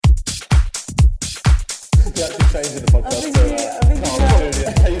You're actually changing the podcast.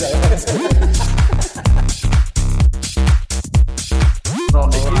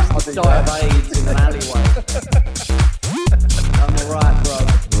 Not if you die of AIDS in an alleyway. I'm alright, bro.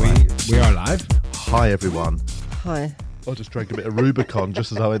 We are live. Hi everyone. Hi. I just drank a bit of Rubicon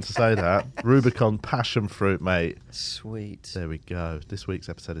just as I went to say that. Rubicon passion fruit, mate. Sweet. There we go. This week's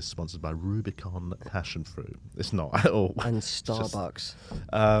episode is sponsored by Rubicon passion fruit. It's not at all. And Starbucks.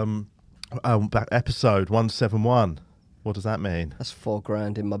 Episode 171. What does that mean? That's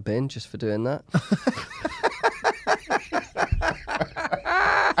 $4,000 in my bin just for doing that.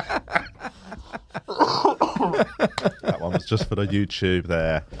 That one was just for the YouTube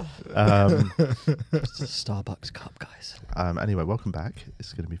there. It's a Starbucks cup, guys. Anyway, welcome back.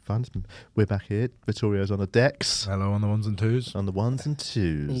 It's going to be fun. We're back here. Vittorio's on the decks. Hello on the ones and twos. On the ones and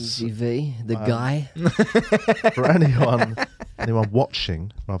twos. Easy V, the guy. For anyone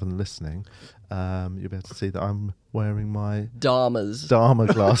watching rather than listening, you'll be able to see that I'm wearing my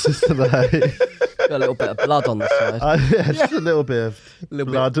Dahmer glasses today. Got a little bit of blood on the side. Just a little bit of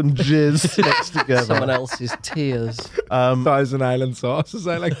blood and jizz mixed together. Someone else's tears. Thousand Island sauce, as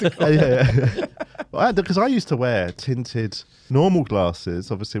I like to call it. Because I used to wear tinted normal glasses,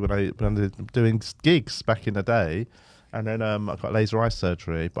 obviously when I was doing gigs back in the day, and then I got laser eye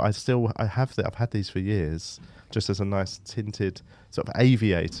surgery. But I have I've had these for years, just as a nice tinted sort of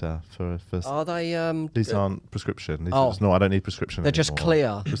aviator for. Are they? These aren't prescription. These Oh. No, I don't need prescription. They're just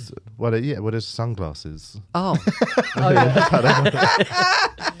clear. There's sunglasses. Oh. Yeah.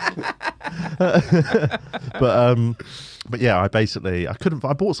 But yeah, I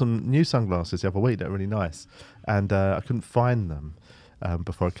bought some new sunglasses the other week that were really nice, and I couldn't find them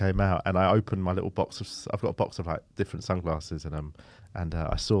before I came out, and I opened my little box I've got a box of like different sunglasses in them, and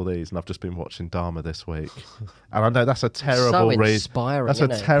I saw these, and I've just been watching Dahmer this week, and I know that's a terrible reason. That's a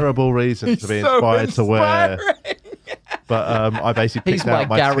terrible reason to be inspired to wear. But I basically picked out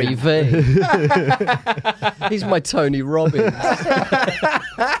my Gary V. He's my Tony Robbins.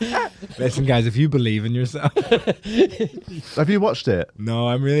 Listen, guys, if you believe in yourself. Have you watched it? No,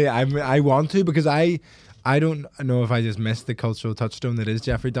 I want to, because I don't know if I just missed the cultural touchstone that is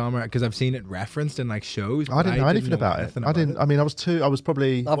Jeffrey Dahmer, because I've seen it referenced in like shows. I didn't know anything about it. I mean, I was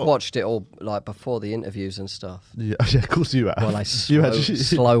probably. I've watched it all like before the interviews and stuff. Yeah, of course you have. Well, I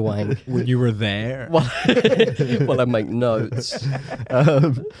slow wank. When you were there. Well, I make notes.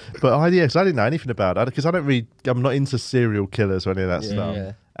 But I didn't know anything about it, because I'm not into serial killers or any of that stuff.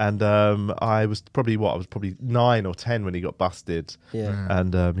 Yeah. And I was probably 9 or 10 when he got busted. Yeah.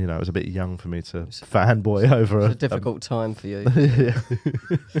 And it was a bit young for me to fanboy over a difficult time for you.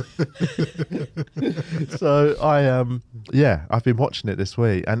 So I've been watching it this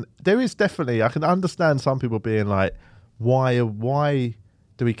week, and there is definitely, I can understand some people being like, why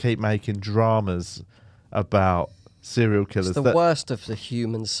do we keep making dramas about serial killers? It's the worst of the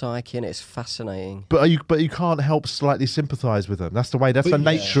human psyche, and it's fascinating. But you can't help slightly sympathise with them. That's the way. That's the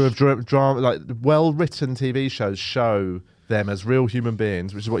nature of drama. Like, well-written TV shows show them as real human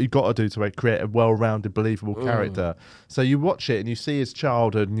beings, which is what you've got to do to create a well-rounded, believable character. So you watch it and you see his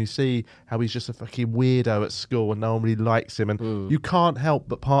childhood, and you see how he's just a fucking weirdo at school and no one really likes him, and you can't help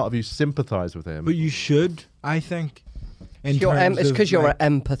but part of you sympathise with him. But you should, I think. It's because you're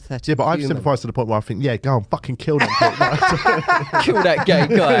an empathetic. Yeah, but I've sympathised to the point where I think, yeah, go on, fucking kill them. Kill that gay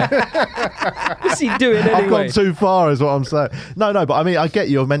guy. What's he doing anyway? I've gone too far, is what I'm saying. No, but I mean, I get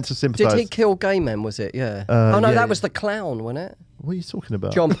you're meant to sympathise. Did he kill gay men? Was it? Yeah. That was the clown, wasn't it? What are you talking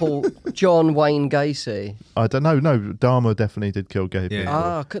about? John Wayne Gacy. I don't know. No, Dahmer definitely did kill gay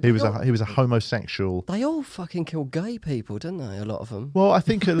people. He was a homosexual. They all fucking kill gay people, didn't they? A lot of them. Well, I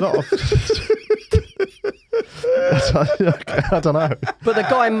think a lot of. I don't know. But the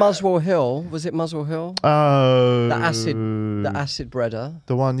guy in Muswell Hill, was it Muswell Hill? Oh, the acid breader.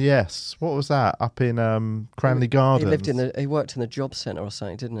 The one, yes. What was that up in Cranley Gardens? He worked in the job centre or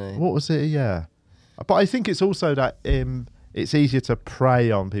something, didn't he? What was it? Yeah, but I think it's also that it's easier to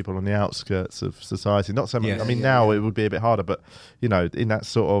prey on people on the outskirts of society. Not so much. Yes. I mean, now it would be a bit harder, but in that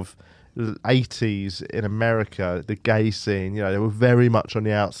sort of 80s in America, the gay scene, they were very much on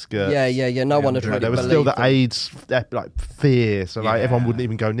the outskirts. Yeah. No one had really there was still the AIDS fear, so everyone wouldn't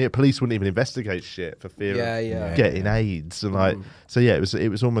even go near. Police wouldn't even investigate shit for fear of getting AIDS, and so it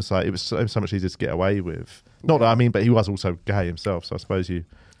was almost like it was so much easier to get away with. Not that I mean, but he was also gay himself, so I suppose you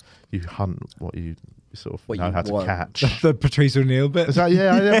hunt what you sort of know how to catch. The Patrice O'Neill bit. Is that,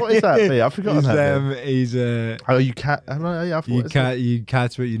 what is that bit? I've forgotten that. He's you cat. You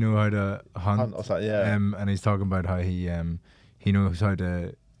catch what you know how to hunt. And he's talking about how he knows how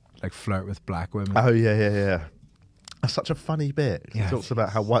to like flirt with black women. Oh yeah. That's such a funny bit. Yeah, He talks about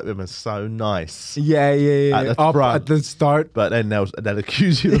how white women are so nice. Yeah. At the Up front. at the start. But then they'll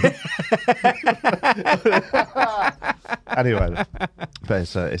accuse you. Anyway, but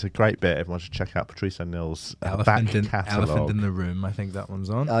it's a great bit. Everyone should check out Patrice O'Neill's back catalogue. Elephant in the Room. I think that one's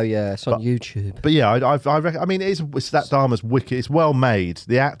on. Oh yeah, it's on YouTube. But yeah, I reckon. I mean, it's that Dahmer's wicked. It's well made.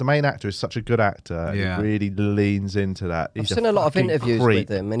 The main actor is such a good actor. Yeah. He really leans into that. I've He's seen a lot of fucking interviews creep.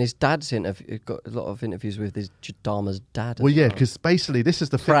 with him, and his dad's got a lot of interviews with his Dahmer's dad. Well, yeah, because basically this is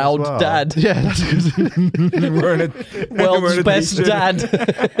the thing as Proud well. dad. Yeah, that's Wearing a- World's wearing a best t-shirt.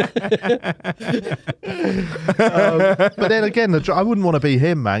 dad. But then again, I wouldn't want to be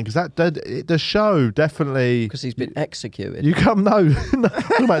him, man, because the show definitely. Because he's been executed. You come no,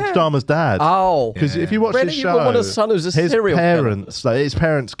 talking about Dahmer's dad. Oh, Because if you watch really? this You show, wouldn't want a son who's a his serial parents, like, his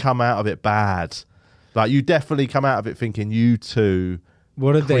parents come out of it bad. Like you definitely come out of it thinking you two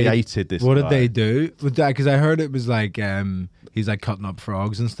What did created this. What did guy. they do with that? Because I heard it was like he's like cutting up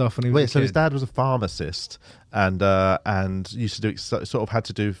frogs and stuff when he was Wait, a so his kid. dad was a pharmacist and used to do sort of had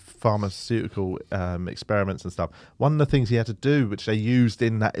to do pharmaceutical experiments and stuff. One of the things he had to do, which they used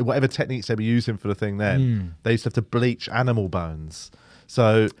in that whatever techniques they were using for the thing then, they used to have to bleach animal bones.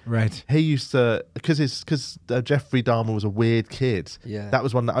 So Right. he used to because Jeffrey Dahmer was a weird kid. Yeah. That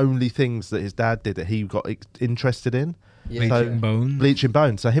was one of the only things that his dad did that he got interested in. Yeah. Bleaching bones. Bleaching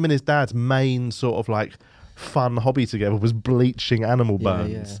bones. So him and his dad's main sort of like fun hobby together was bleaching animal Yeah,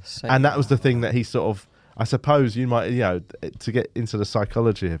 bones. yeah, same. And that was the thing that he sort of, I suppose you might, to get into the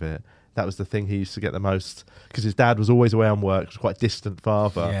psychology of it, that was the thing he used to get the most, because his dad was always away on work, was quite a distant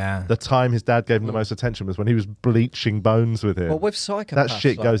father. Yeah. The time his dad gave him the most attention was when he was bleaching bones with him. Well, with psychopaths, that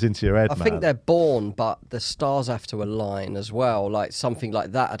shit like, goes into your head, I man. think they're born, but the stars have to align as well. Like something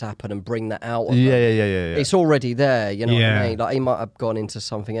like that had happened and bring that out. Of Yeah. them. It's already there, you know what Yeah. I mean? Like he might have gone into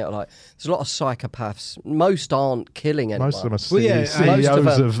something else. Like there's a lot of psychopaths. Most aren't killing anyone. Most of them are Well, yeah, CEOs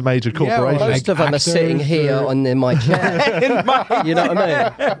most of of major Yeah, or corporations. Most of them are actors sitting here or- in my chair. You know what I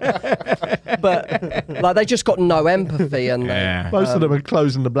mean? But like they just got no empathy, and Yeah. Most of them are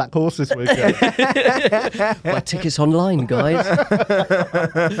closing the Black Horse this weekend. my tickets online, guys.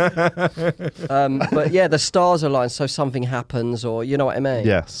 But yeah, the stars align, so something happens, or you know what I mean?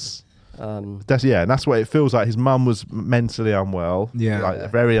 Yes. Um, And that's what it feels like. His mum was mentally unwell, Yeah.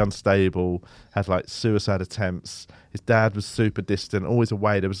 like very unstable, had like suicide attempts. His dad was super distant, always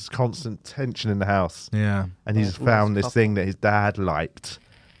away. There was this constant tension in the house, Yeah. and he's Nice found this couple. thing that his dad liked,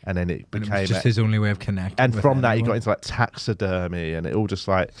 and then it And it became. was just his only way of connecting. And with from that, he got anyone. into like taxidermy, and it all just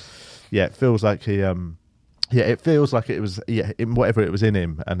like, it feels like he. It feels like it was in whatever it was in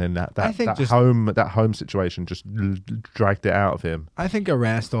him, and then I think that home situation just dragged it out of him. I think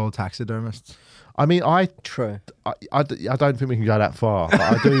arrest all taxidermists. I mean, true. I don't think we can go that far, but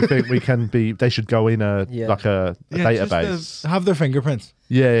I do think we can be. They should go in a Yeah. like a database. Just, have their fingerprints.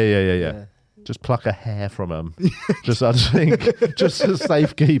 Yeah. Just pluck a hair from them. I just think, just for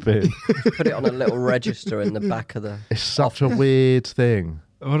safekeeping. Put it on a little register in the back of the. It's such a weird thing.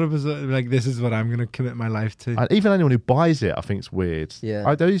 What was it like? This is what I'm going to commit my life to. And even anyone who buys it, I think it's weird. Yeah.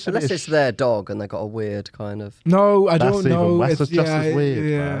 I don't used to be Unless it's their dog and they got a weird kind of. No, I That's don't even know. worse. That's just as weird,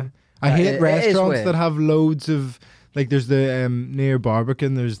 Yeah. man. I Yeah, hate it is restaurants weird. that have loads of like. There's the near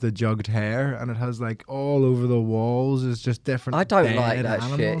Barbican. There's the jugged hare, and it has like all over the walls. It's just different. I don't dead like that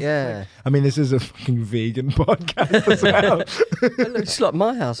animals. shit. Yeah. I mean, this is a fucking vegan podcast as well. It looks like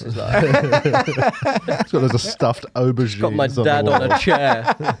my house is like. It's got loads of stuffed aubergines. Got my the dad on wall. a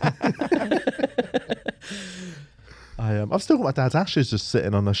chair. I've still got my dad's ashes just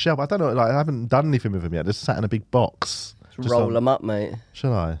sitting on the shelf. I don't know, like I haven't done anything with them yet. Just sat in a big box. Just Roll on- them up, mate.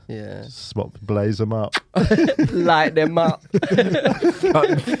 Shall I? Yeah. Blaze them up. Light them up.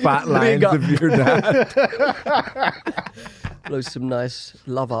 Fat lines up. of your dad. Blow some nice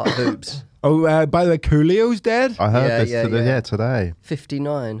love art hoops. Oh, by the way, Coolio's dead. I heard Yeah, this yeah, today. yeah. Today.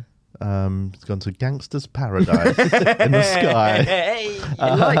 59. It's gone to gangster's paradise in the sky. He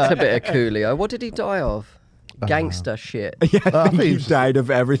liked a bit of Coolio. What did he die of? Gangster shit. Yeah, I I think think he's died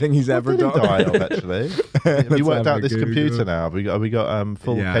of everything he's ever What did he done. die of, actually? Have you worked have out a this Google. computer now? Have we got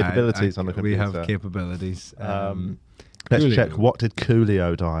full Yeah, capabilities on the We computer? have capabilities. Let's Coolio. check. What did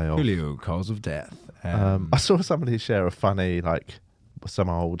Coolio die of? Coolio, cause of death. I saw somebody share a funny, like, some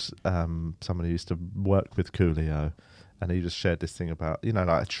old, someone who used to work with Coolio, and he just shared this thing about,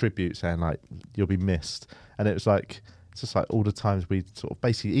 like a tribute saying, like, you'll be missed. And it was like, it's just like all the times we sort of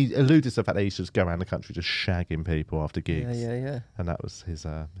basically, he alluded to the fact that he used to just go around the country just shagging people after gigs. Yeah. And that was his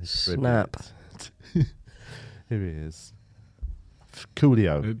Snap. tribute. Here he is.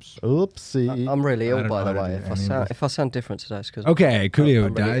 Coolio. Oops. Oopsie. I'm really I ill, don't by know the how to way. do any of this. If I sound different today, it's because Okay, Coolio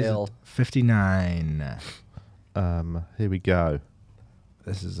I'm really dies ill. at 59. Here we go.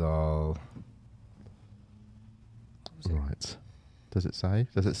 This is all. Right. Does it say?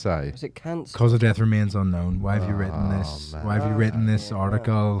 Does it say? Is it cancer? Cause of death remains unknown. Why have you written this? man. Why have you written this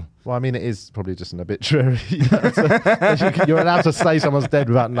article? Well, I mean, it is probably just an obituary. You're allowed to say someone's dead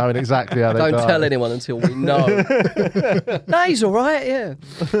without knowing exactly how they died. Don't tell anyone until we know. No, he's all right, yeah.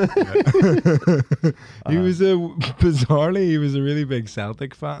 He was bizarrely, he was a really big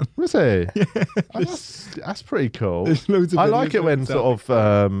Celtic fan. Was he? That's pretty cool. There's loads of I like videos it when of sort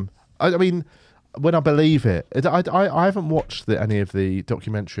of. I mean, when I believe it. I haven't watched any of the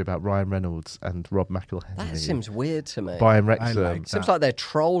documentary about Ryan Reynolds and Rob McElhenney. That seems weird to me. Buying I Wrexham. like Seems like they're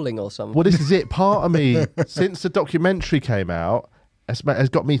trolling or something. Well, this is it. Part of me, since the documentary came out, has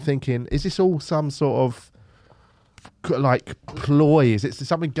got me thinking: is this all some sort of like ploy? Is it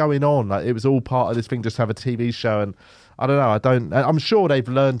something going on? Like it was all part of this thing, just have a TV show, and I don't know. I'm sure they've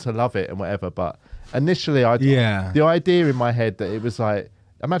learned to love it and whatever, but initially, the idea in my head that it was like.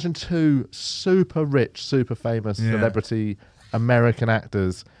 Imagine two super rich, super famous celebrity American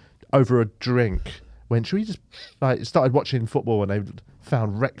actors over a drink. When should we just started watching football and they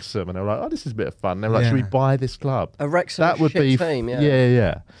found Wrexham and they were like, "Oh, this is a bit of fun." And they were like, "Should we buy this club?" A Wrexham that would be team,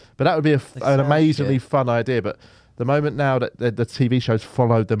 yeah. But that would be an sound amazingly shit. fun idea. But the moment now that the TV shows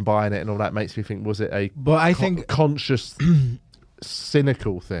followed them buying it and all that makes me think, was it a conscious,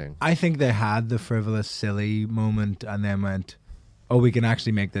 cynical thing? I think they had the frivolous, silly moment and then went, "Oh, we can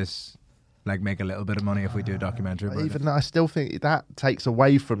actually make this, like, make a little bit of money if we do a documentary about Even it." though I still think that takes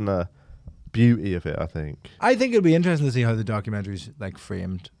away from the beauty of it, I think. I think it'll be interesting to see how the documentary's, like,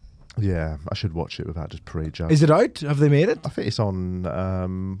 framed. Yeah, I should watch it without just prejudging. Is it out? Have they made it? I think it's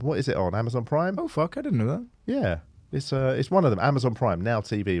on, what is it on, Amazon Prime? Oh, fuck, I didn't know that. Yeah, it's one of them, Amazon Prime, Now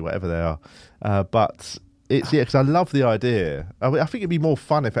TV, whatever they are. But it's, because I love the idea. I think it'd be more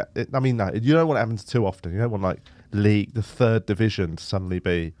fun if, you don't want it happens too often. You don't want, like, the third division to suddenly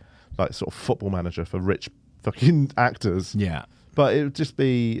be like sort of football manager for rich fucking actors. Yeah. But it would just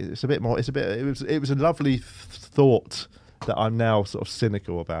be, it was a lovely thought that I'm now sort of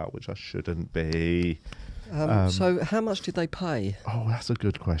cynical about, which I shouldn't be. So how much did they pay? Oh, that's a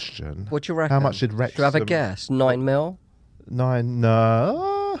good question. What do you reckon? How much did Wrexham? Do you have a guess? 9 mil? 9,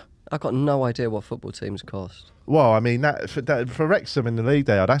 no. I've got no idea what football teams cost. Well, I mean, that for Wrexham in the league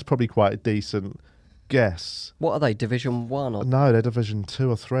they are, that's probably quite a decent guess. What are they, Division 1? Or? No, they're Division 2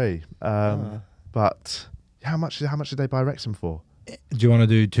 or 3. But how much did they buy Wrexham for? Do you want to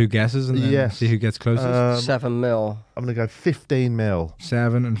do two guesses and then see who gets closest? 7 mil. I'm going to go 15 mil.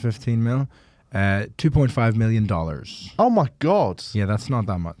 7 and 15 mil. $2.5 million. Oh my God. Yeah, that's not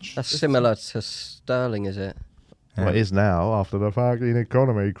that much. That's similar to sterling, is it? Well, it is now after the fucking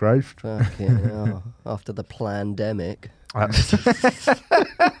economy crashed. Fucking hell. After the pandemic.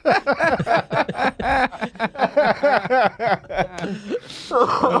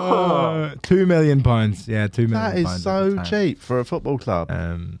 2 million pounds. Yeah, 2 million That pounds. is so cheap for a football club.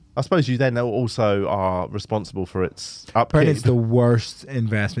 I suppose you then also are responsible for its upkeep. It's the worst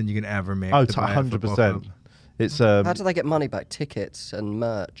investment you can ever make. Oh, to buy a football 100%. club. It's How do they get money back? Tickets and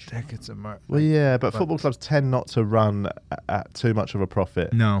merch. Tickets and merch. well, yeah, but football clubs tend not to run at too much of a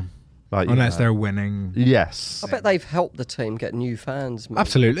profit. No, Like, unless they're winning. Yes. I bet they've helped the team get new fans. Maybe.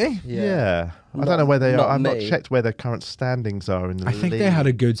 Absolutely. Yeah. I Not- don't know where they not are. I've not me. checked where their current standings are in the I league. think they had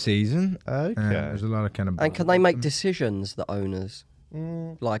a good season. Okay. There's a lot of kind of. And can they make decisions, the owners,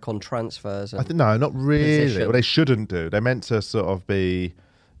 like on transfers? And No, not really. position? Well, they shouldn't do. They're meant to sort of be,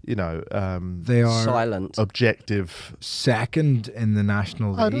 They are silent. objective. second in the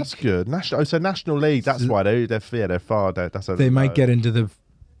National Oh, League. that's good. National League. That's why they're far. That's They might get into the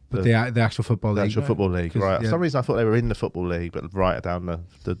actual football the league. actual football league, 'Cause, right? For yeah. some reason, I thought they were in the football league, but right down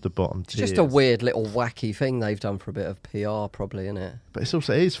the bottom. It's just a weird little wacky thing they've done for a bit of PR, probably, isn't it? But it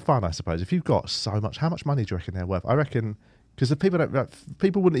is fun, I suppose. If you've got so much, how much money do you reckon they're worth? I reckon because the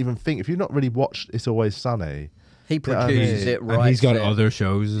people wouldn't even think if you've not really watched It's Always Sunny. He produces it, right? And he's got other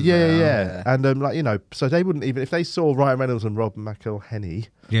shows. As well. Yeah. And so they wouldn't even if they saw Ryan Reynolds and Rob McElhenney.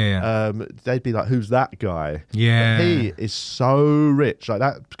 Yeah. They'd be like, "Who's that guy?" Yeah. But he is so rich, like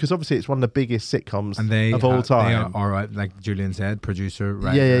that, because obviously it's one of the biggest sitcoms of all time. They are all right, like Julian said, producer,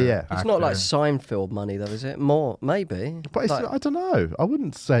 writer. Yeah. It's not like actor. Seinfeld money, though, is it? More, maybe. But it's, Like- I don't know. I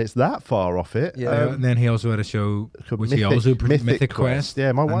wouldn't say it's that far off it. Yeah. And then he also had a show Called which he also Mythic Quest.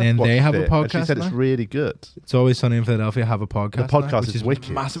 Yeah, my wife And then they watched have it, a podcast. and she said it's now. really good. It's Always Sunny in Philadelphia have a podcast. The podcast now, which is wicked.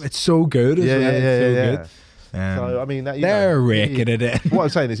 massive. It's so good. As well. It's so good. So I mean, they're raking it in. What I'm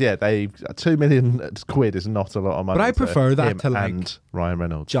saying is, they £2 million is not a lot of money. But I prefer that him to, like, and Ryan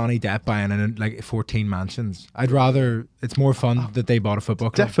Reynolds. Johnny Depp buying in like 14 mansions. I'd rather. It's more fun that they bought a football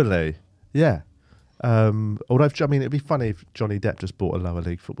club. Definitely, yeah. Although, I mean, it'd be funny if Johnny Depp just bought a lower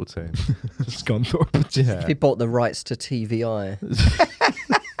league football team. Scunthorpe. Yeah. He bought the rights to TVI.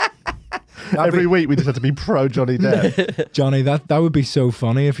 Every week we just had to be pro Johnny Depp. Johnny, that would be so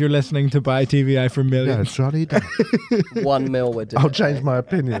funny if you're listening to Buy TVI for Yeah, millions. Johnny Depp. 1 mil would do I'll it. change my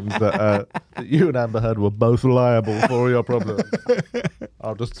opinions that you and Amber Heard were both liable for all your problems.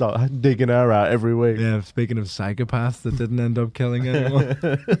 I'll just start digging her out every week. Yeah, speaking of psychopaths that didn't end up killing anyone.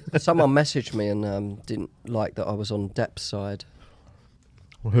 Someone messaged me and didn't like that I was on Depp's side.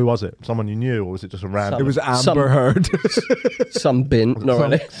 Well, who was it? Someone you knew, or was it just a random? It was Some- Amber Heard. Some bin, not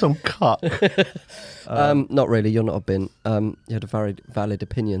really. Some cuck. Not really. You're not a bin. You had a very valid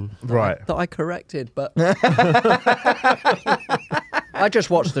opinion, Right. That I corrected, but I just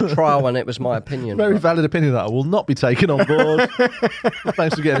watched the trial and it was my opinion. Very but- valid opinion that I will not be taken on board.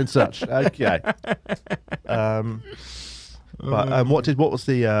 Thanks for getting in touch. Okay. But what was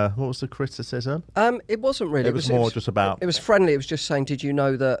the criticism? It wasn't really. It was more just about. It was friendly. It was just saying, did you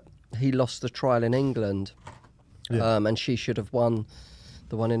know that he lost the trial in England, Yeah. and she should have won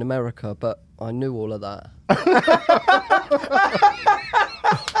the one in America? But I knew all of that.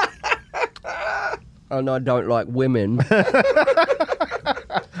 And I don't like women.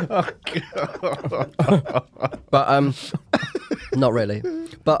 But not really.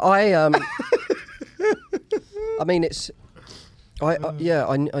 But I mean, it's. I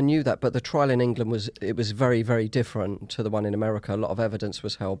knew that, but the trial in England was very, very different to the one in America. A lot of evidence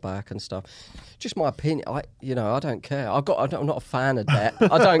was held back and stuff. Just my opinion. I don't care. I'm not a fan of that.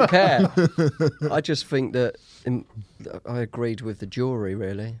 I don't care. I just think that I agreed with the jury.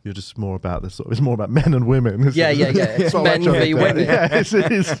 Really. You're just more about this. It's more about men and women. Isn't Yeah. it? It's not men like v women. Yeah, it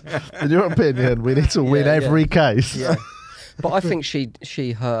is. In your opinion, we need to win Yeah, every case. Yeah. But I think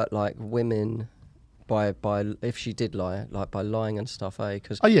she hurt like women. By if she did lie, like by lying and stuff,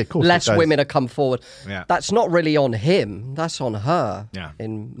 because Oh, yeah, of course it less does. women have come forward. Yeah. That's not really on him. That's on her, Yeah.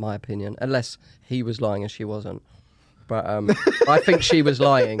 in my opinion. Unless he was lying and she wasn't. But I think she was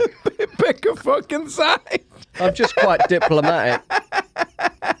lying. Pick a fucking side. I'm just quite diplomatic.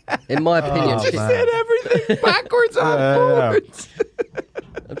 In my opinion, Oh, she, man. Said everything backwards and Yeah. forwards.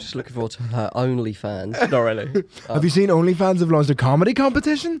 I'm just looking forward to her OnlyFans. Not really. Have you seen OnlyFans have launched a comedy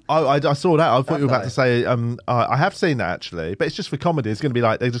competition? I saw that. I thought you were about they? to say. I have seen that actually, but it's just for comedy. It's going to be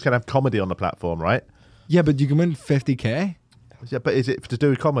like they're just going to have comedy on the platform, right? Yeah, but you can win 50k. Yeah, but is it to do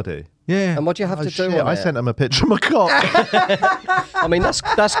with comedy? Yeah. And what do you have Oh, to do? shit, On I it? sent them a picture of my cock. I mean,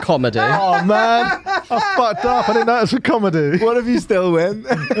 that's comedy. Oh man, I fucked up. I didn't know it was for comedy. What if you still win?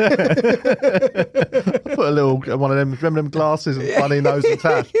 I put a little one of them. Remember them glasses and funny nose and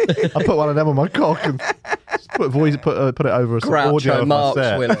tash? I put one of them on my cock and just put it over some audio Groucho of my Marx,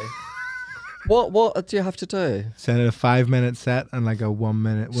 set. Willie. What do you have to do? Send it a 5-minute set and like a 1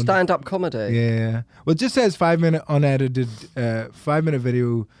 minute. Stand-up comedy. Yeah. Well, it just says 5-minute unedited, 5-minute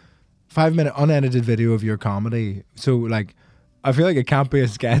video, 5-minute unedited video of your comedy. So like, I feel like it can't be a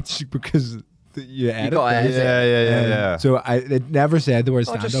sketch because you edit. gotta those. edit. Yeah. So it never said the word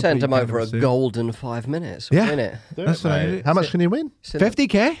I'll stand up. just send them over a golden 5 minutes. Yeah. Win it. That's what I Mate. did. How much can you win? It's in the-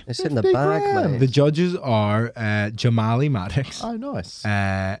 50k. It's in the 50 bag, grand. mate. The judges are Jamali Maddox, Oh, nice.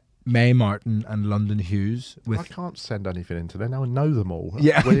 May Martin, and London Hughes. I With can't send anything into there. Now I know them all. That's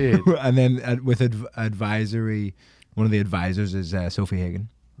yeah, weird. and then with advisory, one of the advisors is Sophie Hagen.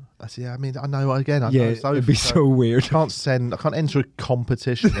 I mean, I know again. I Yeah, know Sophie, it'd be so weird. I can't enter a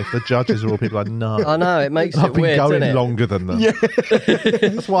competition if the judges are all people I know. I know, it makes I've it been weird, going doesn't it? longer than them. Yeah.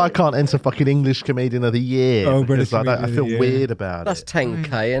 That's why I can't enter fucking English Comedian of the Year. Oh, because British I Comedian of the feel Year. weird about That's it. 10k,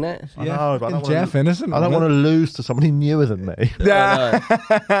 innit? I know, but I don't Jeff wanna, Innocent. I don't want to lose to somebody newer than me.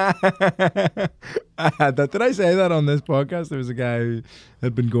 I had that. Did I say that on this podcast? There was a guy who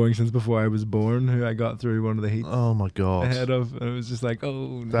had been going since before I was born, who I got through one of the heats Oh my god. ahead of, and it was just like,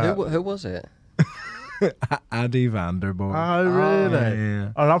 oh, no. That- Who was it? Addy Vanderborn. Oh really?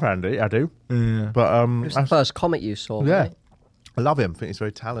 Yeah. I love Andy. I do. Yeah. But It was the first comic you saw, yeah. mate. I love him. I think he's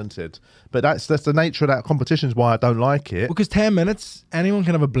very talented. But that's the nature of that competition. Is why I don't like it. Because 10 minutes, anyone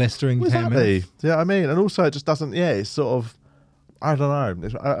can have a blistering 10 Exactly. minutes. Do you know what I mean? And also, it just doesn't. Yeah, it's sort of. I don't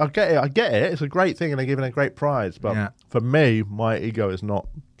know. I get it. I get it. It's a great thing, and they're giving a great prize. But Yeah. for me, my ego is not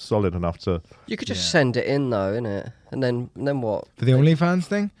solid enough to. You could just send it in, though, innit? And then what? For the OnlyFans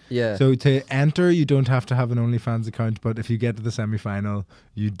thing? Yeah. So to enter, you don't have to have an OnlyFans account, but if you get to the semi-final,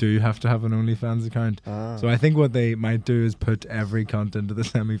 you do have to have an OnlyFans account. Ah. So I think what they might do is put every cunt into the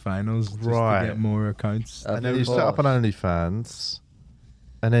semi-finals just Right. to get more accounts. Of And then you set up an OnlyFans,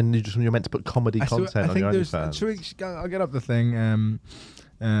 and then you're meant to put comedy content on your OnlyFans. I'll get up the thing.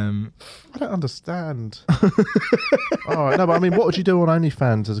 I don't understand. All right, no, but I mean, what would you do on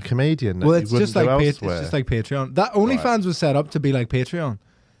OnlyFans as a comedian? That Well, you it's wouldn't just like do it's elsewhere? just like Patreon. That OnlyFans was set up to be like Patreon,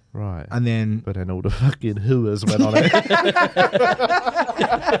 right, and then but then all the fucking hooers went on it.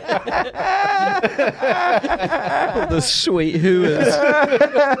 The sweet hooers.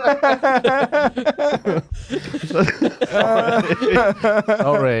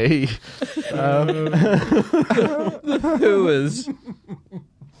 Sorry. Hooers.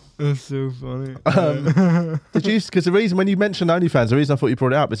 that's so funny. Did you? Because the reason when you mentioned OnlyFans, the reason I thought you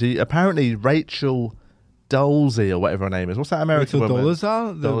brought it up is apparently Rachel Dolezal or whatever her name is. What's that American Rachel woman?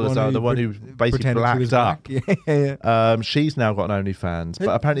 Dolezal, the one who basically pretended she was blacked up. black. Yeah. She's now got an OnlyFans, but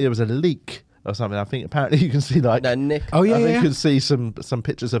apparently there was a leak or something. I think apparently you can see like No, Nick. Oh yeah, I think yeah. you can see some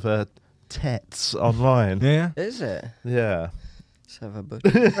pictures of her tits online. Yeah. Is it? Yeah. Let's have a book.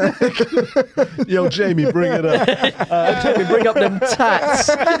 Yo, Jamie, bring it up. Jamie, bring up them tats.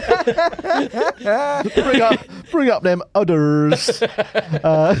 bring up them others.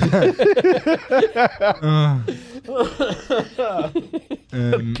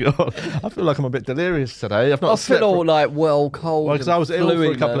 God, I feel like I'm a bit delirious today. I've not I slept feel for- all like well cold. Well, because I was ill for a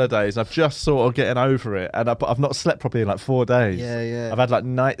fluey, couple man. of days. I've just sort of getting over it, and I've not slept properly in like 4 days. Yeah, yeah. I've had like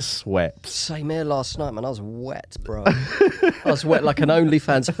night sweats. Same here last night, man. I was wet, bro. I was wet like an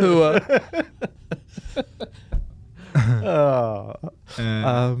OnlyFans hooer.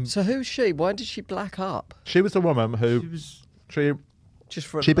 So who's she? Why did she black up? She was the woman who she Just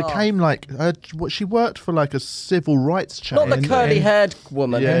for a she laugh. became like she worked for like a civil rights charity. Not the curly-haired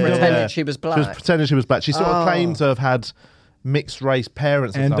woman who pretended she was black. She was pretending she was black. She sort of claimed to have had mixed race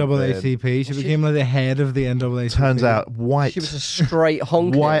parents. Or something. NAACP. She became like the head of the NAACP. Turns out white. She was a straight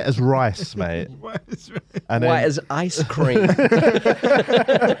honky. White as rice, mate. And White then, as ice cream. I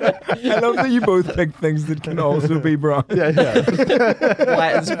love that you both pick things that can also be wrong. yeah.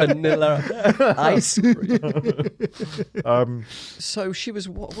 White as vanilla ice cream. Um, So she was,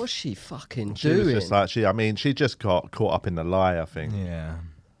 what was she fucking she doing? was just like she just got caught up in the lie. I think. Yeah.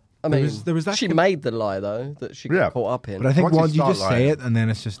 I mean, there was that she made the lie, though, that she got Yeah. caught up in. But I think Once you once you start just say lying. it, and then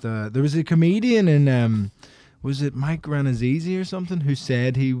it's just there was a comedian in was it Mike Renazizi or something who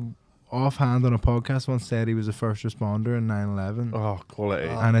said he offhand on a podcast once said he was a first responder in 9/11, Oh, quality.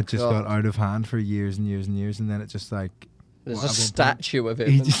 and it just God. got out of hand for years and years and years, and then it just like There's at a one point, statue of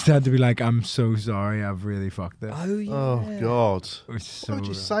him. he just had to be like, "I'm so sorry, I've really fucked it." Oh, yeah. Oh God. Which is so Why would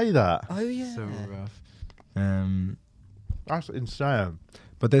you rough. say that? Oh, yeah. So rough. That's insane.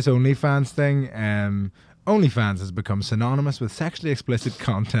 But this OnlyFans thing, OnlyFans has become synonymous with sexually explicit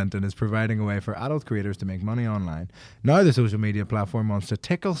content and is providing a way for adult creators to make money online. Now the social media platform wants to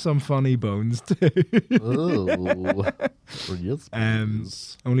tickle some funny bones too. Oh. Yes,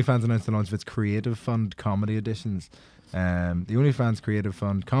 please. OnlyFans announced the launch of its Creative Fund Comedy Editions. The OnlyFans Creative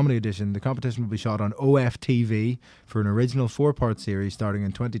Fund Comedy Edition, the competition will be shot on OFTV for an original 4-part series starting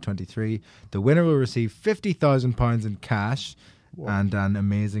in 2023. The winner will receive £50,000 in cash and an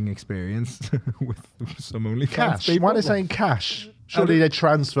amazing experience with some OnlyFans Cash. people. Why are they saying cash? Surely they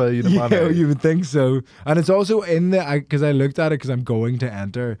transfer you the money. Yeah, you would think so. And it's also in the, because I looked at it because I'm going to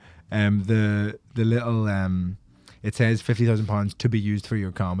enter the little it says £50,000 to be used for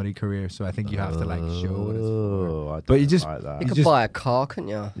your comedy career. So I think you have to like show what it's for. Oh, I don't But you just- like that. You You could just- buy a car, couldn't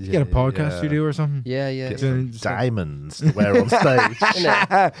you? You get a podcast studio or something. Yeah, yeah. Get yeah. some Just like- diamonds to wear on stage.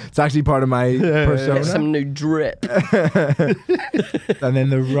 Innit? It's actually part of my persona. Get some new drip. And then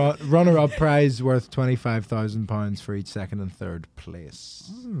the runner-up prize worth £25,000 for each second and third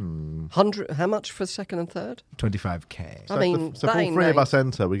place. 100. How much for second and third? 25k. I mean, so that if all ain't three of nice. us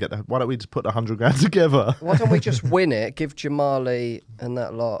enter, we get. Why don't we just put 100 grand together? Why don't we just win it? Give Jamali and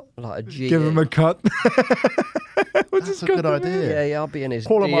that lot like a G. Give him a cut. That's a good idea. Yeah, yeah. I'll be in his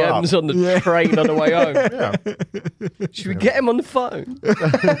Call him DMs up. on the train on the way home. Yeah. Should we get him on the phone?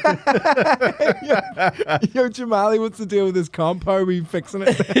 Yo, Jamali, what's the deal with this comp? How are we fixing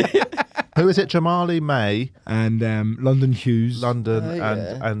it? Who is it? Jamali May, And London Hughes. London, Oh, yeah.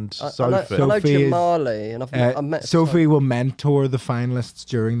 and I know Sophie. Sophie is- Jamali, and I've met Sophie will mentor the finalists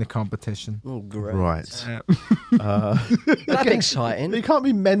during the competition. Oh, great. Right. That'd be exciting. You can't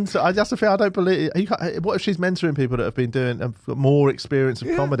be mentor. That's the thing. I don't believe. What if she's mentoring people that have been doing have got more experience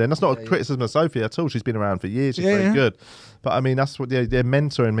of comedy? And that's not a criticism of Sophie at all. She's been around for years. She's very good. But I mean, that's what their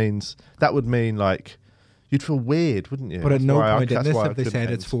mentoring means. That would mean like you'd feel weird, wouldn't you? But at That's no why point in that's this why I have they couldn't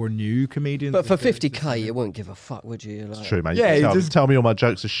said it's enter. for new comedians. But for It's- 50k, you wouldn't give a fuck, would you? Like, It's true, man. Yeah, You you can just- tell me all my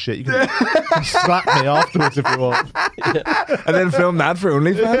jokes are shit. You can slap me afterwards if you want. And then film that for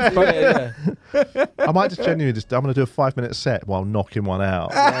OnlyFans. Fuck. Yeah, yeah. I might just genuinely I'm going to do a 5-minute set while knocking one out.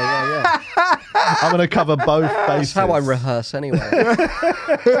 Yeah, yeah, yeah. I'm gonna cover both bases. That's how I rehearse anyway.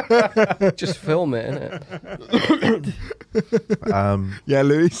 Just film it, innit? Yeah,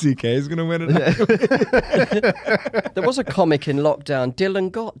 Louis C.K. is going to win it. There was a comic in lockdown,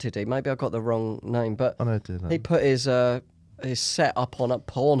 Dylan Gott, did he? Maybe I got the wrong name, but I know, Dylan. he put his set up on a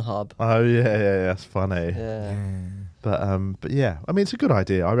Pornhub. Oh yeah, that's funny. Yeah. But yeah, I mean, it's a good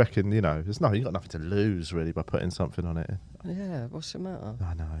idea. I reckon, you got nothing to lose really by putting something on it. Yeah, what's the matter?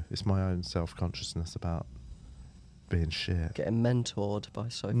 I know. It's my own self-consciousness about being shit. Getting mentored by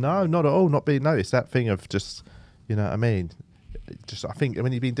so. No, not at all. Not being. No, it's that thing of just, you know what I mean. Just, I think,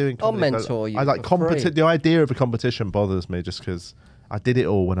 you've been doing. I'll mentor you. I like competition. The idea of a competition bothers me just because I did it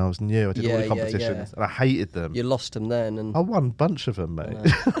all when I was new. I did all the competitions and I hated them. You lost them then, and I won a bunch of them, mate.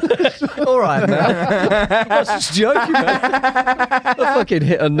 all right, man. I was just joking, man. I fucking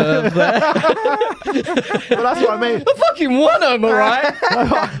hit a nerve there. Well, that's what I mean. I fucking won them, all right.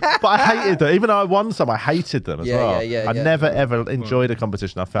 But I hated them. Even though I won some, I hated them as well. I never ever enjoyed a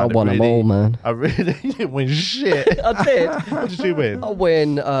competition. I found I won them all, man. I really didn't win shit. I did. What did you win? I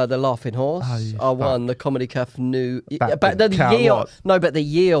win the Laughing Horse. I won the Comedy Cafe New. But the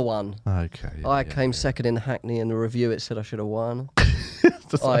year one. Okay. I came second in Hackney, and the review it said I should have won.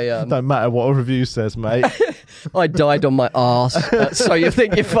 Don't matter what a review says, mate. I died on my arse. So you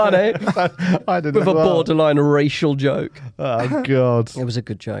think you're funny? I did with a borderline racial joke. Oh God! It was a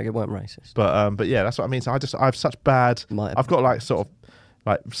good joke. It weren't racist. But yeah, that's what I mean. So I have such bad. I've got like sort of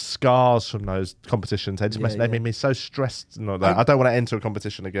like scars from those competitions. They just made me so stressed and all that. I don't want to enter a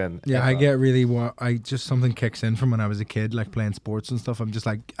competition again. Yeah, I get really something kicks in from when I was a kid, like playing sports and stuff. I'm just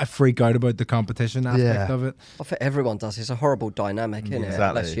like, I freak out about the competition aspect of it. I think everyone does. It's a horrible dynamic, isn't it?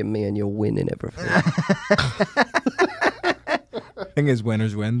 Exactly. Unless you're me and you're winning everything. Thing is,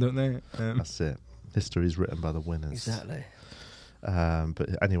 winners win, don't they? That's it. History is written by the winners. Exactly. But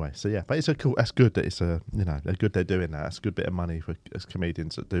anyway, so yeah, but it's cool. That's good that it's they're good they're doing that. That's a good bit of money for as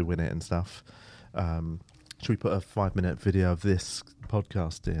comedians that do win it and stuff. Should we put a 5-minute video of this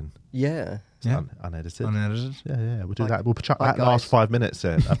podcast in? Yeah. Unedited. Yeah. We'll do that. We'll chuck that last 5 minutes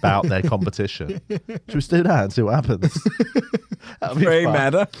in about their competition. Should we do that and see what happens? It's very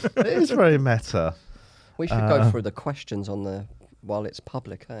meta. It is very meta. We should go through the questions while it's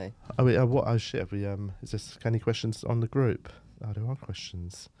public, eh? Oh shit! Have we? Is this any questions on the group? Oh, there are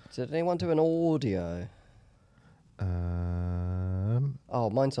questions. Did anyone do an audio?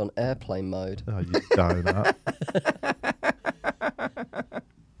 Mine's on airplane mode. Oh, you donut.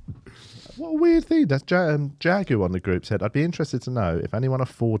 What a weird thing. That's Jagu on the group said, I'd be interested to know if anyone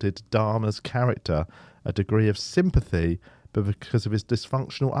afforded Dahmer's character a degree of sympathy but because of his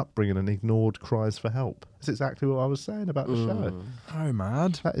dysfunctional upbringing and ignored cries for help. That's exactly what I was saying about the show. How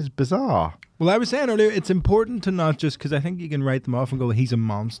mad. That is bizarre. Well, I was saying earlier, it's important to not just, because I think you can write them off and go, he's a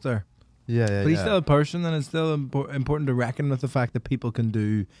monster. Yeah. But he's still a person, and it's still important to reckon with the fact that people can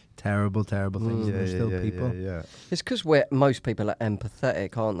do terrible, terrible things. They're still people. Yeah. It's because most people are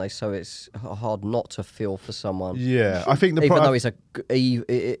empathetic, aren't they? So it's hard not to feel for someone. Yeah, I think even though he's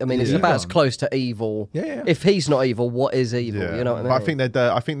it's about as close to evil. Yeah. If he's not evil, what is evil? Yeah. You know what I mean? But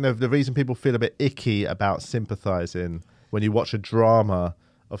I think the reason people feel a bit icky about sympathising when you watch a drama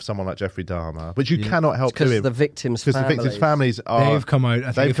of someone like Jeffrey Dahmer, which you cannot help doing. Because the victims' families are... They've come out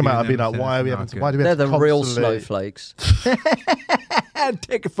and been like, why do we have They're the real snowflakes.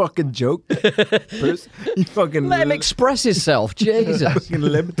 Take a fucking joke, Bruce. You fucking... Let him express himself, Jesus. Fucking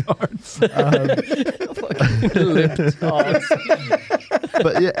libtards. Fucking libtards.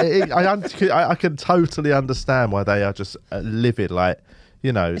 But yeah, I can totally understand why they are just livid, like...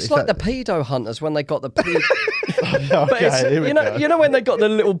 It's like the pedo hunters when they got the pedo. Okay, you know when they got the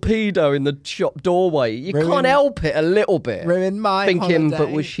little pedo in the shop doorway, you can't help it a little bit. Ruined my thinking, holiday. but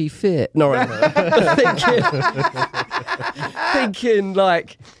was she fit? No. thinking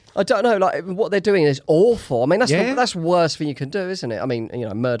like, I don't know, like what they're doing is awful. I mean, that's the worst thing you can do, isn't it? I mean,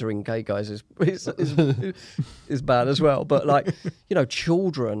 murdering gay guys is bad as well. But like,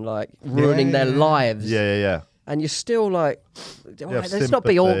 children like ruining their lives. Yeah. And you're still like, let's not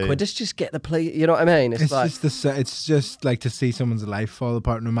be awkward. Let's just get the play. You know what I mean? It's just like to see someone's life fall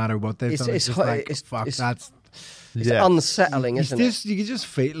apart, no matter what they've done. It's unsettling, isn't it? You can just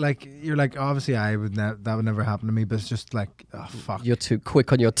feel like you're like, obviously, that would never happen to me. But it's just like, oh fuck, you're too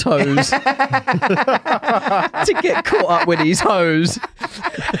quick on your toes to get caught up with these hoes.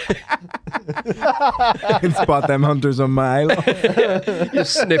 can spot them hunters on mile. You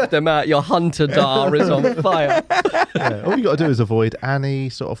sniff them out. Your hunter dar is on fire. Yeah, all you got to do is avoid any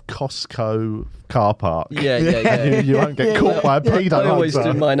sort of Costco car park. Yeah. You won't get caught by a pedo I always do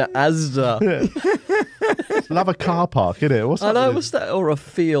hunter. mine at Asda. Love a car park, innit? What's I that know, with- what's that? Or a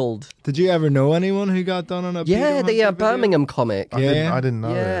field. Did you ever know anyone who got done on a Yeah, pedo the hunter video? Birmingham comic. I didn't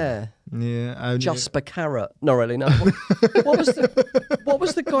know. Yeah. Yeah, Jasper Carrot. Not really, no. What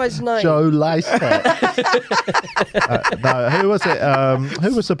was the guy's name? Joe Lycett. No, who was it?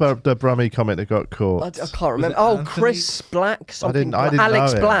 Who was the Brummy comic that got I caught? can't remember. it Oh, Anthony? Chris Black. Something. I didn't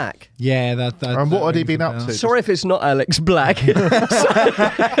Alex know it. Black. Yeah, that. And what had he been up to? Sorry if it's not Alex Black.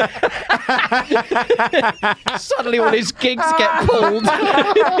 Suddenly all his gigs get pulled.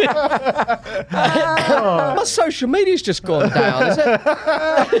 My social media's just gone down, is it?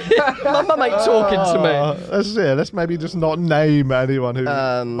 My mum ain't talking to me. Let's maybe just not name anyone who.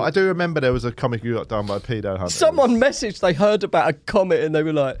 Um, But I do remember there was a comic who got done by a pedo hunter. Someone messaged, they heard about a comet and they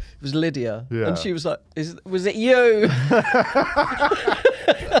were like, it was Lydia. Yeah. And she was like, was it you?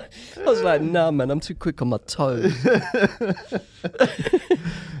 I was like, nah, man, I'm too quick on my toes.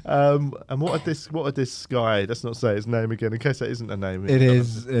 And what had this guy? Let's not say his name again, in case that isn't a name. It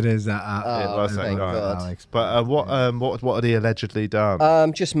is that. It was that thank guy. God. Alex. But what had he allegedly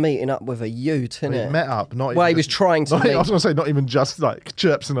done? Just meeting up with a ute, He innit? met up, not. Well, even he was just- trying to I was meet. going to say, not even just like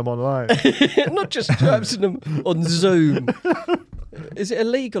chirping them online. Not just chirping them on Zoom. Is it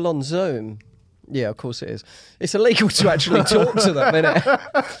illegal on Zoom? Yeah, of course it is. It's illegal to actually talk to them, isn't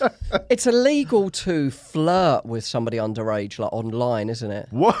it? It's illegal to flirt with somebody underage, like online, isn't it?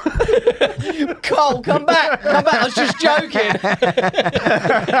 What? Cole, come back! Come back! I was just joking.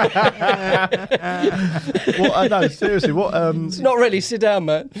 What? No, seriously. What? It's not really. Sit down,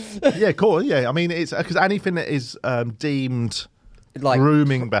 man. Yeah, cool. Yeah, I mean, it's because anything that is deemed Like,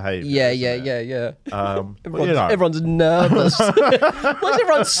 grooming behaviour. yeah. Well, you know. Everyone's nervous. Why's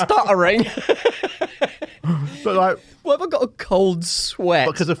everyone stuttering? But like, Why have I got a cold sweat?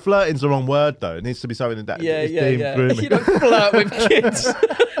 because a flirting's the wrong word though. It needs to be something that Yeah. is deemed grooming. You don't flirt with kids.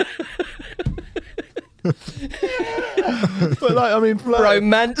 But like, I mean, flirting.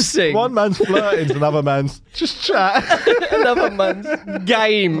 Romancing. One man's flirting's another man's just chat. Another man's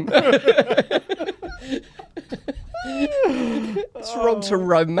game. It's wrong to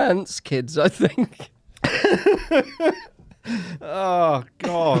romance kids, I think. Oh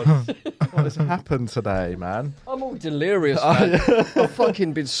God, what has happened today, man? I'm all delirious, man. I've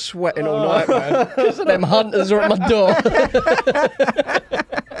fucking been sweating all night, man. Because of them hunters are at my door.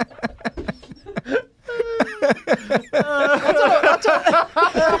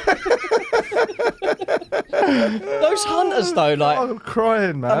 Those hunters, though, like, I'm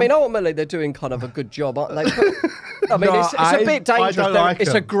crying, man. I mean, ultimately, they're doing kind of a good job, aren't they? I mean, No, it's a I- bit dangerous. I don't like it's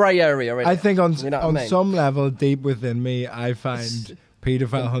a them. grey area. Isn't I it? think on You know what I mean? some level, deep within me, I find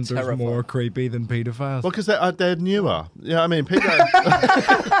paedophile hunters terrifying. more creepy than paedophiles. well, because they're newer. You know what I mean? People, you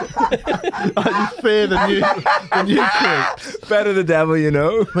fear the new creeps. Better the devil, you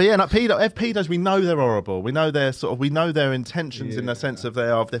know. But yeah, like pedos, we know they're horrible. We know their intentions in the sense of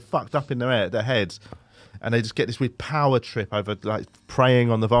they're fucked up in their heads, and they just get this weird power trip over like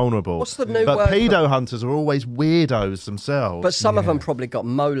preying on the vulnerable. What's the new But word for- pedo hunters are always weirdos themselves. But some of them probably got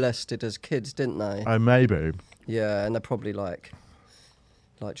molested as kids, didn't they? Oh, maybe. Yeah, and they're probably like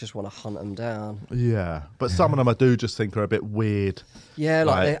just want to hunt them down. Yeah, but some of them I do just think are a bit weird. Yeah,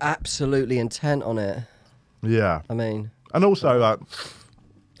 like Right. they're absolutely intent on it. Yeah, I mean, and also like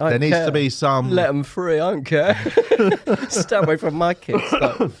I there don't needs care. to be some. Let them free. I don't care. Stay away from my kids.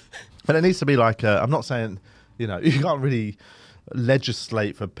 Though. But there needs to be like I'm not saying, you can't really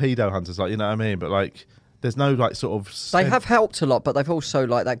legislate for pedo hunters, like, you know what I mean? But like, there's no like sort of. They have helped a lot, but they've also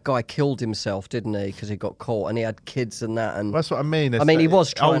like that guy killed himself, didn't he? Because he got caught and he had kids and that. And That's what I mean. I mean, he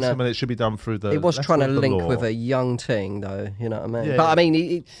was trying to- Ultimately, it should be done through the. he was that's trying to with the link law. with a young thing, though. You know what I mean? Yeah, but yeah. I mean,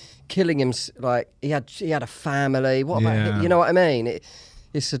 he killing him like he had a family. What about Yeah. you know what I mean?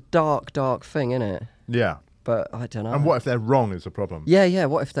 It's a dark thing, isn't it? Yeah, But I don't know. and what if they're wrong is a problem? Yeah.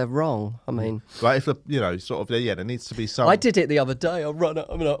 What if they're wrong? I mean, Like if sort of there needs to be some. I did it the other day. I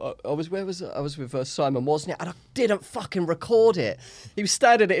was where was it? I was with Simon Wozniak, and I didn't fucking record it. He was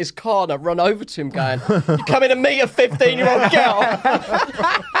standing at his car, and I run over to him, going, "You coming to meet a 15-year-old girl?"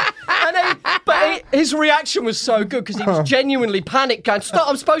 But his reaction was so good because he was genuinely panicked, going, "Stop!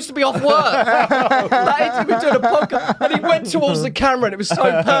 I'm supposed to be off work." Like, he was doing a podcast, and he went towards the camera, and it was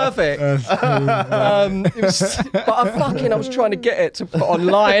so perfect. But I was trying to get it to put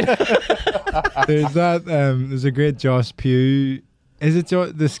online. There's that. There's a great Josh Pugh Is it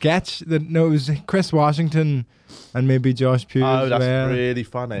the sketch that no? It was Chris Washington and maybe Josh Pugh. Oh, as that's well, really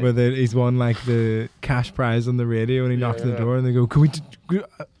funny. where he's won like the cash prize on the radio, and he knocked on the door, and they go, "Can we?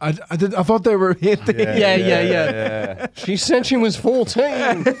 I thought they were 18." Yeah. She said she was 14.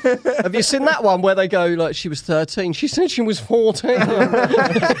 Have you seen that one where they go like she was 13? She said she was 14.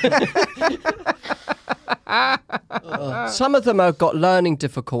 Some of them have got learning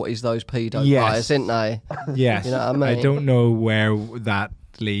difficulties, those pedo guys, didn't they? Yes. You know what I mean? I don't know where that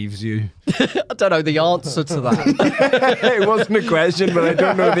leaves you. I don't know the answer to that. It wasn't a question, but I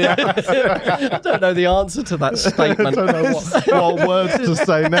don't know the answer. I don't know the answer to that statement. I don't know what words to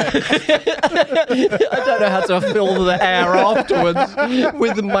say next. I don't know how to fill the air afterwards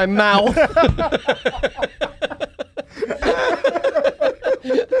with my mouth.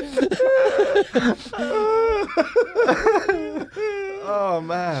 Oh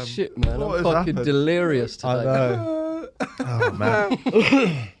man! Shit, man, What I'm has fucking happened? delirious today. I know. Oh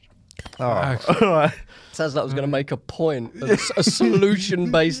man! All right. Sounds like I was going to make a point, a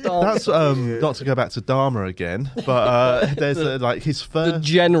solution-based answer. That's not to go back to Dahmer again, but there's like his The first.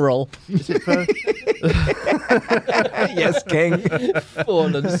 general, Is it first? Yes, King.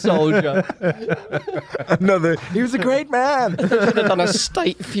 fallen soldier. Another. He was a great man. Should have done a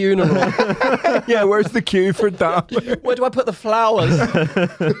state funeral. Yeah, where's the queue for that? Where do I put the flowers?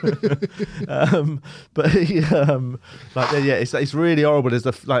 But he, it's really horrible. There's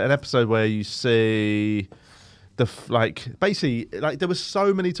like an episode where you see basically there was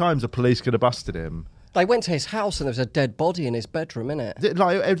so many times the police could have busted him. They went to his house and there was a dead body in his bedroom, innit?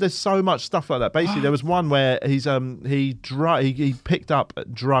 Like there's so much stuff like that. Basically, there was one where he picked up,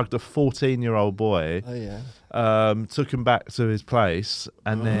 drugged a 14-year-old boy. Oh yeah. Took him back to his place,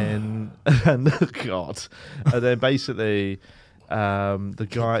 and then God, and then basically.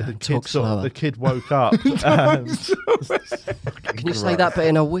 The kid woke up. And Can you say that bit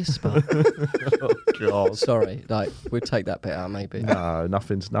in a whisper? oh God! Sorry, like we'll take that bit out maybe. No,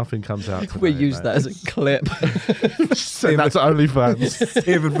 nothing comes out. Today, We'll use mate. that as a clip. Send that to OnlyFans.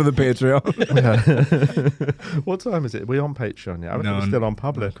 Save it for the Patreon. What time is it? Are we on Patreon yet? I reckon No, we're still on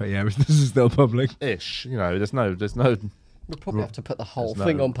public. Okay, yeah, this is still public. Ish. You know, there's no We'll probably have to put the whole There's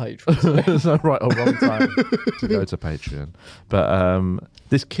thing no- on Patreon. there's no right or wrong time to go to Patreon. But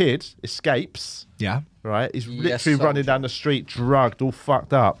this kid escapes. Yeah. Right, he's Yes, literally running soldier. down the street, drugged, all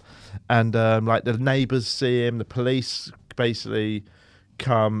fucked up, and like the neighbours see him. The police basically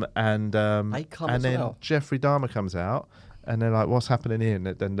come, and They come and as then well. Jeffrey Dahmer comes out, and they're like, "What's happening here?" And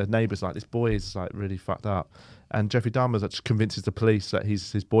then the neighbours like, "This boy is like really fucked up." And Jeffrey Dahmer just convinces the police that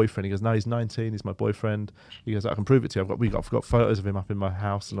he's his boyfriend. He goes, "No, he's 19. He's my boyfriend." He goes, "I can prove it to you. I've got photos of him up in my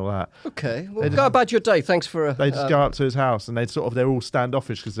house and all that." Okay, well, go about your day. Thanks for. They just go up to his house, and they're all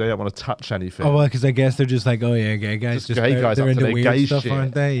standoffish because they don't want to touch anything. Oh, well, because I guess they're just like, oh yeah, gay guys. Just gay guys they're up to into their weird gay stuff, shit,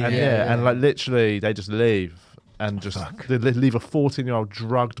 aren't they? And Yeah. and like literally they just leave and just they leave a 14-year-old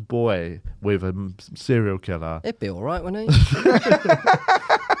drugged boy with a serial killer. It'd be all right, wouldn't he?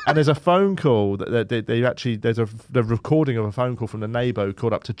 And there's a phone call that they actually there's the recording of a phone call from the neighbour who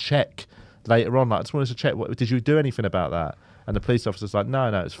called up to check later on. Like, I just wanted to check, did you do anything about that? And the police officer's like, no,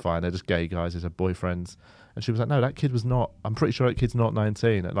 it's fine. They're just gay guys. They're boyfriends. And she was like, no, that kid was not. I'm pretty sure that kid's not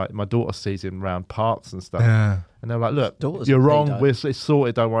 19. Like, my daughter sees him around parks and stuff. Yeah. And they're like, look, Daughter's you're a wrong. pedo. It's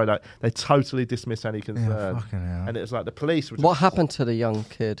sorted. Don't worry. Like, they totally dismiss any Yeah, concern. fucking hell. And it was like the police were just, What happened to the young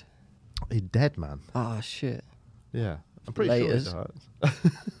kid? He's dead, man. Ah, shit. Yeah. I'm pretty Laters. sure he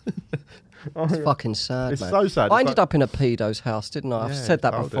died. It's fucking sad, It's man. so sad. I It's ended like- up in a pedo's house, didn't I? I've Yeah, said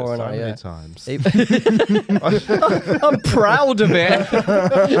that told it before, so and many times. I'm proud of it.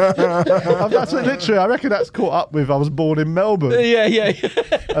 That's literally. I reckon that's caught up with. I was born in Melbourne yeah.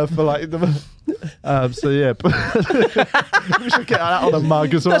 for like the. So yeah, we should get that on a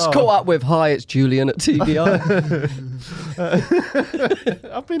mug as well. That's caught up with. Hi, it's Julian at TBI.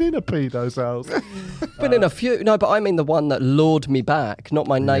 I've been in a pedo's house. Been in a few. No, but I mean the one that lured me back, not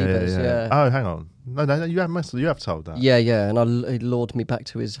my neighbours. Yeah. Oh, hang on. No, you have told that. Yeah, and he lured me back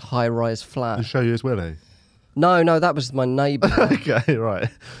to his high-rise To flat. show you his willy. No, that was my neighbour. Okay, right.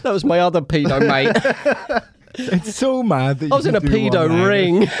 That was my other pedo mate. It's so mad that I was you in a do pedo one-liners.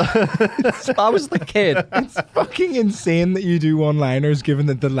 ring. I was the kid. It's fucking insane that you do one-liners, given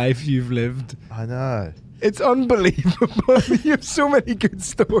that the life you've lived. I know. It's unbelievable. You have so many good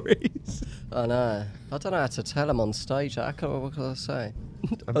stories. I know. I don't know how to tell them on stage. What can I say?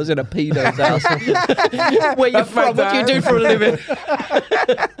 I was in a pedo's house. Where you from? What do you do for a living?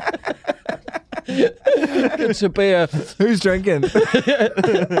 Good to be a... Who's drinking?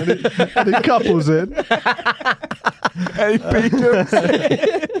 Any couples in? Any pedos?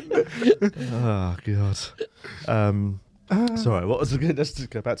 Oh god. Sorry, what was the good? Let's just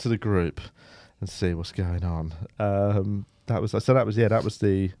go back to the group and see what's going on. That was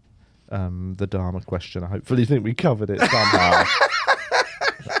the Dharma question. I hopefully think we covered it somehow.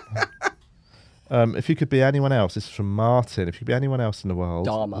 If you could be anyone else, this is from Martin. If you could be anyone else in the world,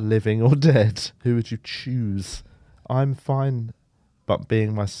 Dharma. living or dead, who would you choose? I'm fine, but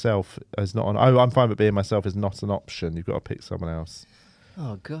being myself is not an. Oh, I'm fine, but being myself is not an option. You've got to pick someone else.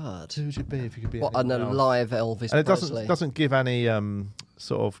 Oh God! Who would you be if you could be? What, an anyone else? alive Elvis And it Presley? doesn't give any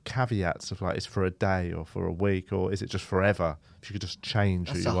sort of caveats of like it's for a day or for a week or is it just forever? If you could just change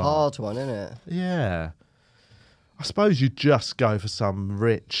That's who a you are. hard one, isn't it? Yeah. I suppose you'd just go for some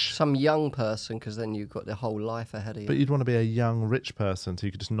rich, Some young person, because then you've got the whole life ahead of you. but you'd want to be a young rich person so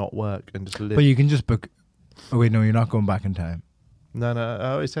you could just not work and just live. But you can just book. Oh wait, no, you're not going back in time. No.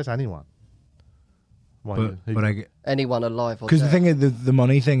 Oh, it says anyone. Why? But I Anyone alive or because dead. the thing is the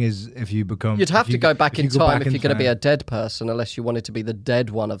money thing is if you become. You'd have if you- to go back in you go time back if in you're going to be a time, dead person, unless you wanted to be the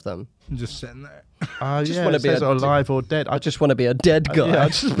dead one of them. just sitting there. just yeah, wanna it be says a- alive or dead. I just want to be a dead guy. Yeah,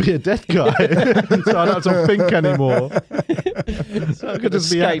 I'd just be a dead guy, so I don't have to think anymore. So I could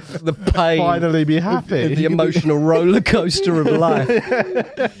just escape the pain, finally be happy. the emotional roller coaster of life.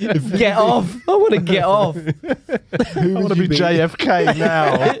 Get off! I want to get off. I want to be JFK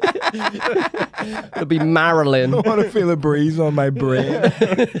now. I'll be Marilyn. I want to feel a breeze on my brain.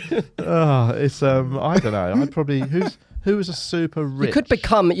 It's I don't know. I'd probably who is a super rich.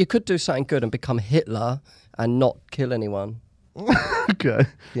 You could do something good and become Hitler and not kill anyone. Okay.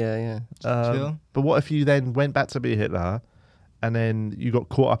 Yeah. Chill. But what if you then went back to be Hitler, and then you got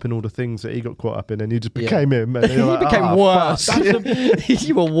caught up in all the things that he got caught up in, and you just became him, and then you're You like, became "Ah, worse. fuck."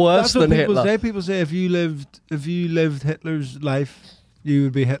 You were worse That's what than people Hitler. say. People say if you lived Hitler's life, you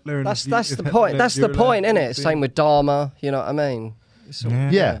would be Hitler. And That's if the Hitler point. lived That's the your life, point, isn't you'd it? be- Same with Dharma. You know what I mean? It's all-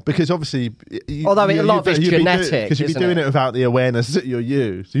 Yeah. Yeah, because obviously, Although a lot of it's genetic, because you'd be isn't doing it? it without the awareness that you're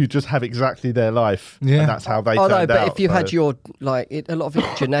you. So you just have exactly their life, Yeah. and that's how they Although, turned but out. if you so- had your a lot of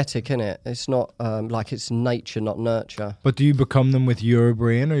it's genetic, isn't it? It's not like it's nature, not nurture. But do you become them with your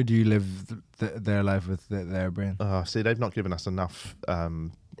brain, or do you live their life with their brain? Oh, see, they've not given us enough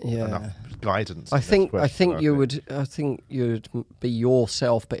enough guidance. I in this think question, I think you'd be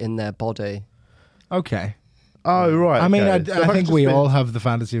yourself, but in their body. Okay. Oh right. I mean, okay. So if I think could we just be- all have the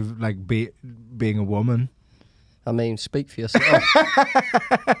fantasy of like being a woman. I mean, speak for yourself.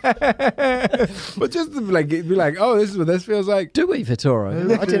 But just to be like, oh, this is what this feels like. Do we,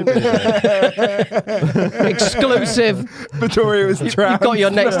 Vittorio? I didn't. Exclusive. Vittoria was You've got your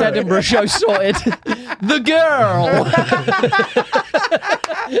next Edinburgh show sorted. The girl.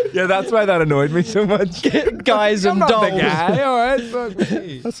 Yeah, that's why that annoyed me so much. Guys and I'm not the dolls. guy, all right, fuck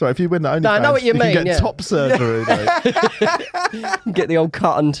me. That's right. If you win that, No, I know what you mean, can get yeah. top surgery. Like. Get the old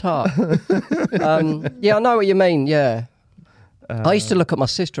cut and tuck. Yeah, I know what you mean. Yeah. I used to look at my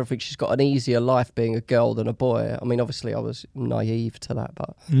sister. I think she's got an easier life being a girl than a boy. I mean, obviously, I was naive to that,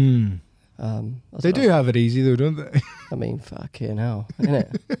 but I They don't do know. have it easy though, don't they? I mean, fucking hell,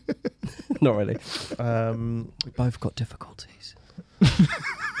 innit? Not really. We both got difficulties.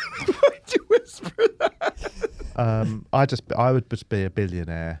 Why'd you whisper that? I would just be a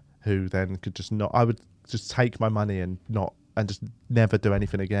billionaire who then could just not. I would just take my money and just never do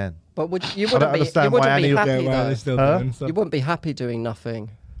anything again. But you don't wouldn't be, understand you wouldn't why be any of happy Yeah, well, though. they're still Huh? doing stuff. You wouldn't be happy doing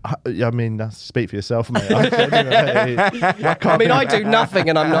nothing. I mean, speak for yourself, mate. I I do nothing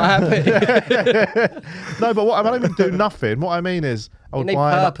and I'm not happy. No, but I don't mean do nothing. What I mean is, I would need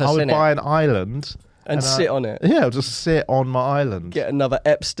buy purpose, I would innit? buy an island And sit on it. Yeah, I'll just sit on my island. Get another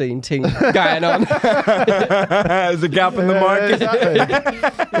Epstein thing going on. There's a gap in the market. Exactly.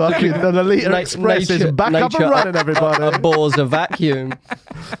 Fucking the Lolita Express is back up and running, everybody. Abhors a vacuum.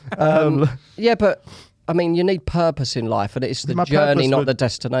 Yeah, but I mean, you need purpose in life, and it's the My journey, purpose not would- the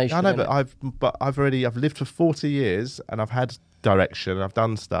destination. I know, innit? but I've lived for 40 years and I've had direction and I've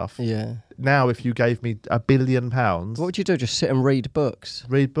done stuff. Yeah. Now, if you gave me £1 billion, What would you do? Just sit and read books?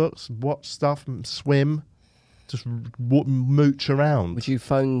 read books, watch stuff, swim, just mooch around. Would you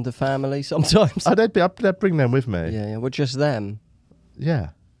phone the family sometimes? I'd bring them with me. Yeah, well, just them. Yeah.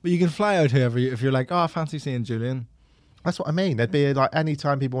 But you can fly out whoever if you're like, oh, I fancy seeing Julian. That's what I mean. There'd be like any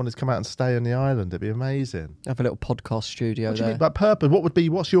time people wanted to come out and stay on the island, it'd be amazing. Have a little podcast studio What do you there. mean? But purpose?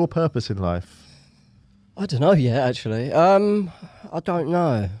 What's your purpose in life? I don't know yet, actually. I don't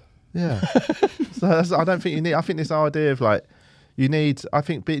know. Yeah. I don't think you need. I think this idea of like You need, I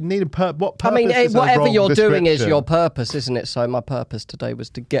think, what purpose I mean, is a whatever wrong you're doing is description. your purpose, isn't it? So my purpose today was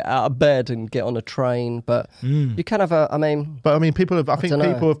to get out of bed and get on a train. But you kind of, I mean, people have. I think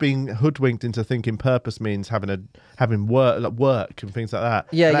dunno. people have been hoodwinked into thinking purpose means having work and things like that.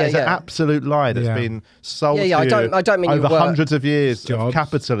 Yeah, And that yeah, is yeah. an absolute lie that's been sold Yeah, to you I don't mean over your work. hundreds of years Jobs. of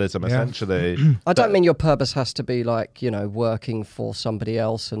capitalism, Yeah. essentially. I don't mean your purpose has to be like, working for somebody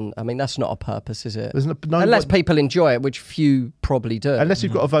else. And I mean, that's not a purpose, is it? There's no Unless people enjoy it, which few probably do. Unless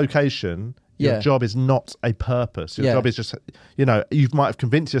you've got a vocation, your Yeah. job is not a purpose. Your Yeah. job is just, you might have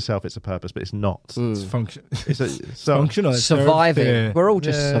convinced yourself it's a purpose, but it's not. It's function. It's functional. It serves Surviving. the- We're all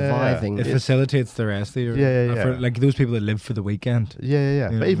just Yeah. surviving. It facilitates the rest of your. Yeah. For, like those people that live for the weekend. Yeah. You know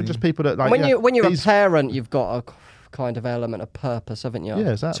But what even I just mean? people that like when you're these- a parent, you've got a kind of element of purpose, haven't you?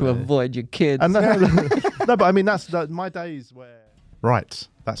 Yeah, exactly. To avoid your kids. And no, but I mean that's my days where. Right,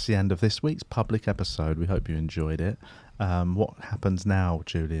 that's the end of this week's public episode. We hope you enjoyed it. What happens now,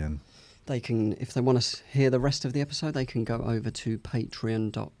 Julian? They can, if they want to hear the rest of the episode, they can go over to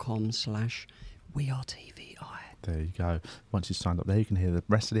patreon.com/wearetvi. There you go. Once you signed up there, you can hear the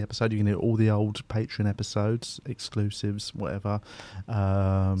rest of the episode. You can hear all the old Patreon episodes, exclusives, whatever.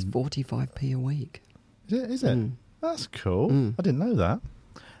 It's 45p a week. Is it? That's cool. I didn't know that.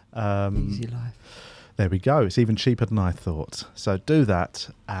 Easy life. There we go. It's even cheaper than I thought. So do that.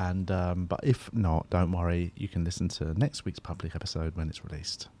 And but if not, don't worry. You can listen to next week's public episode when it's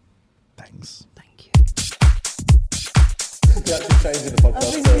released. Thanks. Thank you. You're actually changing the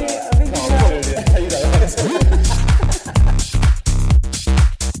podcast.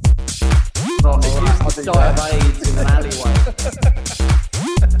 If you used to die of AIDS in an alleyway.